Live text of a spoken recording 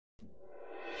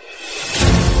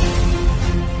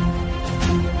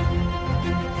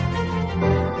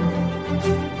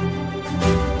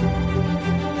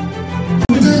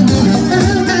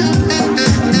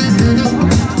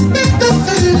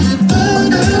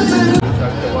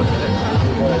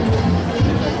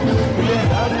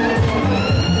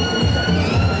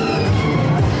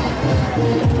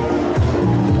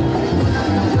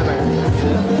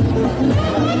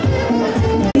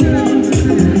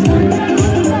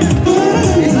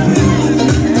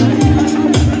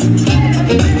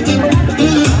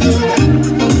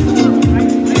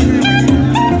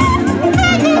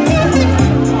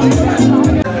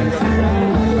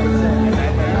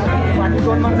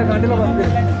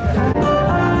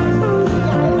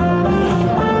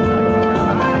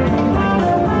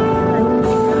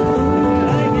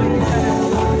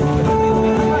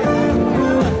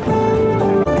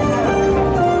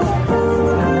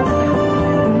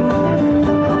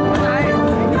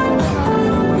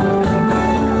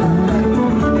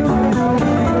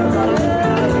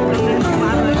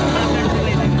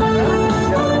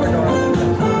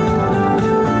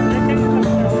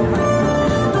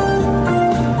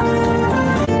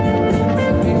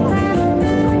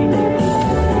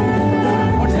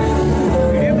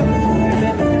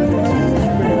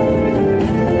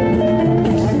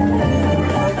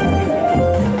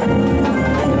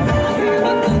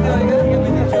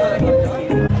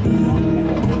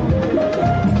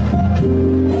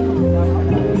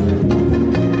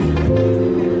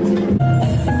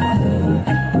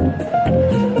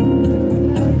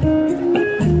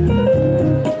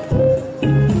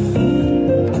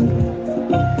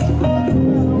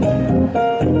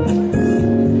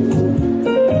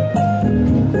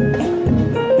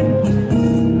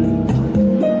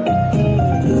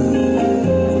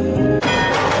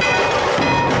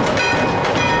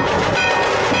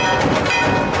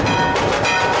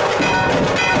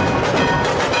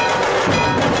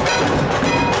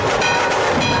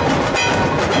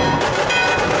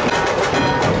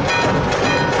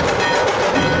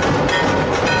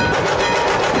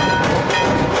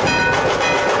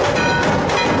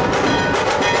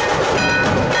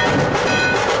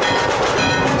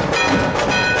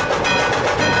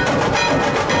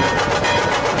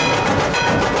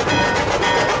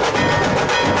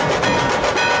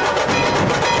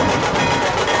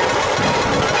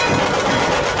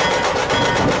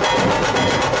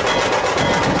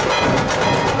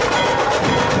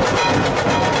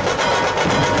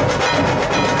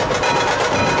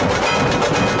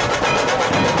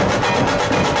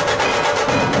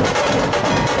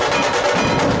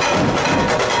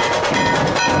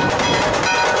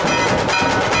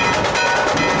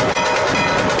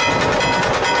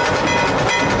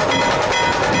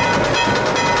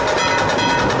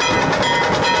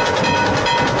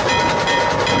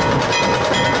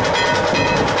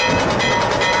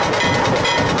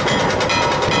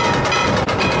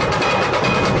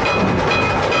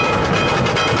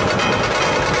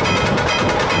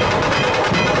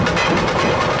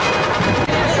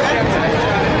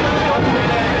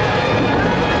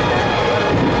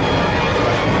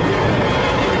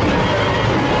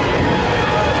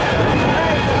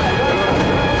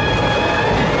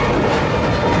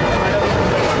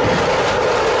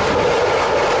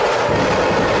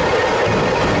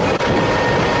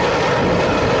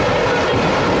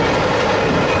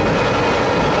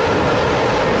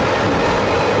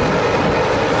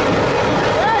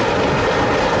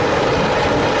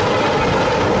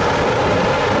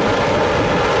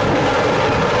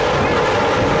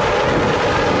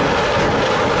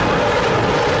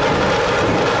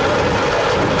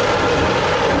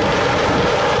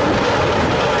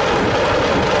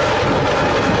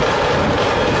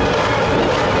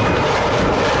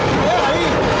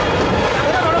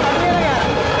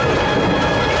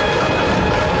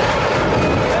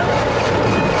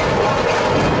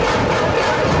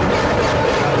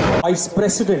Vice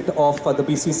President of the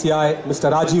BCCI,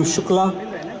 Mr. Rajiv Shukla,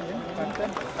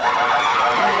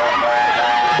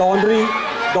 the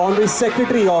Honorary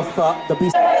Secretary of the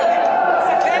BCCI.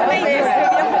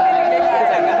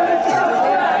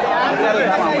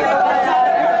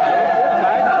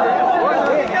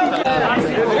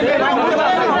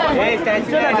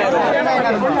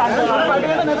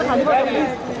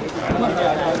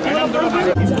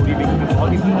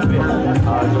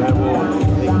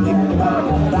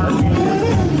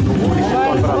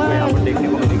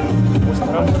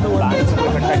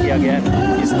 इकट्ठा किया गया है।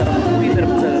 इस तरफ पूरी तरफ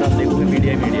से अगर आप देखोगे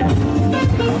मीडिया यहाँ पर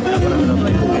अगर आप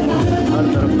देखोगे हर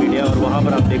तरफ मीडिया, और वहाँ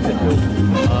पर आप देख सकते हो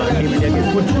मीडिया के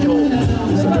कुछ जो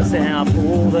सदस्य हैं आपको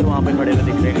वो उधर वहाँ पे खड़े हुए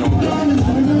दिख रहे हैं।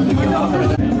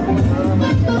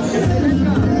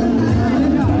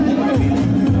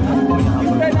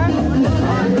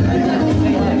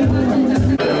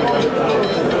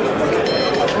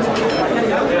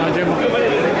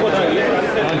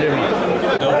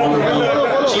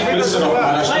 Chief Minister of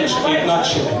Maharashtra, Eknath,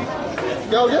 Shinde.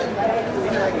 क्या हो गया?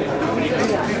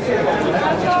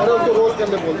 अरे उसको रोज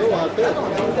करने बोल दो वहाँ पे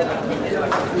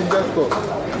इंजन को।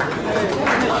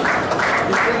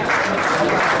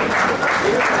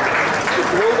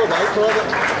 बोल दो भाई थोड़ा।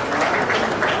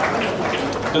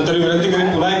 नंतर विनंती करेन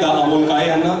पुन्हा एकदा अमोल काळे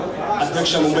यांना,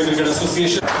 अध्यक्ष Mumbai cricket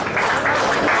association.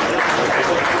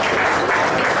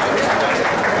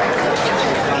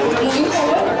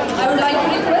 I would like to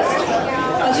request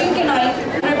Ajinkya Naik,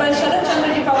 Honorable Sharad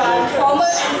Pawar, former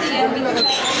CM,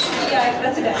 BCCI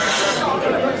President.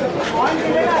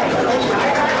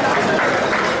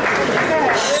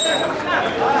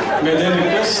 May then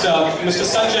request Mr.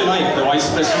 Sanjay Naik, the Vice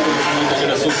President of the Mumbai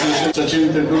Cricket Association. Sachin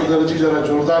Tendulkar जी जरा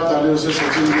जोरदार तालियों से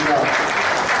सचिन जी का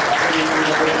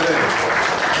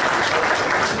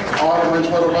और मंच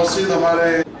पर उपस्थित हमारे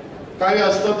काही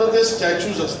असतात तर ते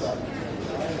स्टॅच्यूज असतात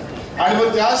आणि मग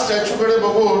त्या स्टॅच्यूकडे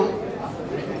बघून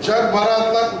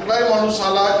जगभरातला कुठलाही माणूस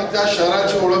आला की त्या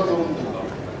शहराची ओळख करून देतो.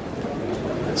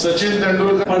 Sachin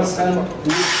Tendulkar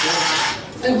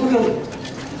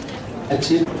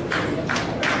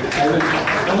I will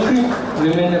only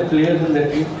remain a player in the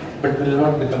team, but will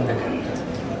not become the captain.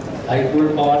 I told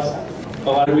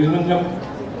Pawar will become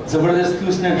जबरदस्ती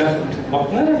उसने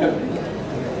बकना ना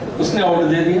उसने ऑर्डर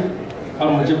दे दिया और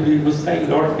मुझे भी गुस्सा ही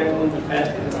लौट के बताया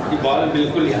कि बॉल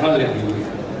बिल्कुल यहाँ लगी हुई है.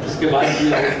 उसके बाद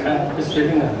भी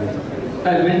स्ट्रेटिंग आ गई.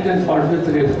 I went and fought with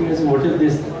the referee and said, what is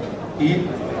this? He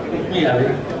took me away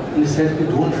and he said,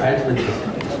 don't fight with this.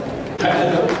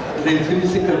 Referee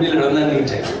से कभी लड़ना नहीं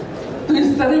चाहिए. तो इस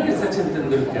तरह के सचिन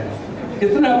तेंदुलकर हैं.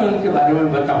 कितना मैं उनके बारे में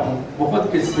बताऊं,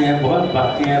 बहुत किस्से हैं, बहुत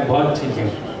बातें हैं, बहुत चीजें.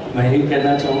 मैं यही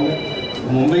कहना चाहूँगा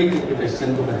मुंबई क्रिकेट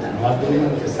एसोसिएशन को धन्यवाद दूंगा,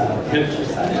 उनके साथ अध्यक्ष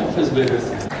सारे ऑफिस बेरर्स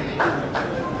हैं.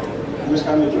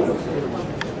 नमस्कार मित्रों,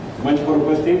 मंच पर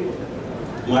उपस्थित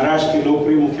महाराष्ट्र के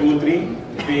लोकप्रिय मुख्यमंत्री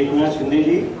श्री एकनाथ शिंदे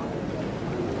जी,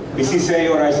 बीसीसीआई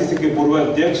और आईसीसी के पूर्व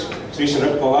अध्यक्ष Shri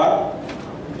Sharad Pawar,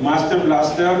 master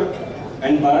blaster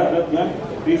and Bharat Ratna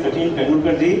Shri Sachin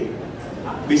Tendulkar ji,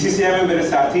 BCCI में मेरे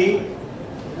साथी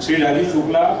श्री राजीव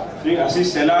शुक्ला, श्री आशीष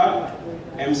शेलार,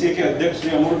 एमसीए के अध्यक्ष श्री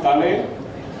अमोल काले,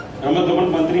 रमत गमन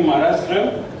मंत्री महाराष्ट्र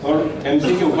और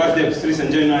एमसीए के उपाध्यक्ष श्री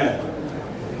संजय नायक.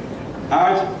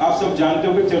 आज आप सब जानते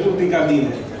हो कि चतुर्थी का दिन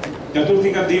है.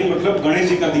 चतुर्थी का दिन मतलब गणेश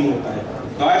जी का दिन होता है.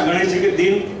 तो आज गणेश जी के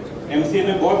दिन एमसीए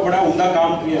ने बहुत बड़ा उम्दा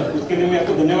काम किया, उसके लिए मैं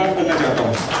आपको धन्यवाद करना चाहता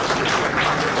हूँ.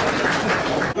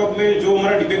 कप में जो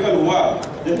हमारा डिबेकल हुआ,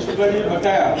 शुक्ला जी ने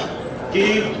बताया कि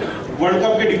वर्ल्ड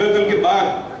कप के डिबेकल के बाद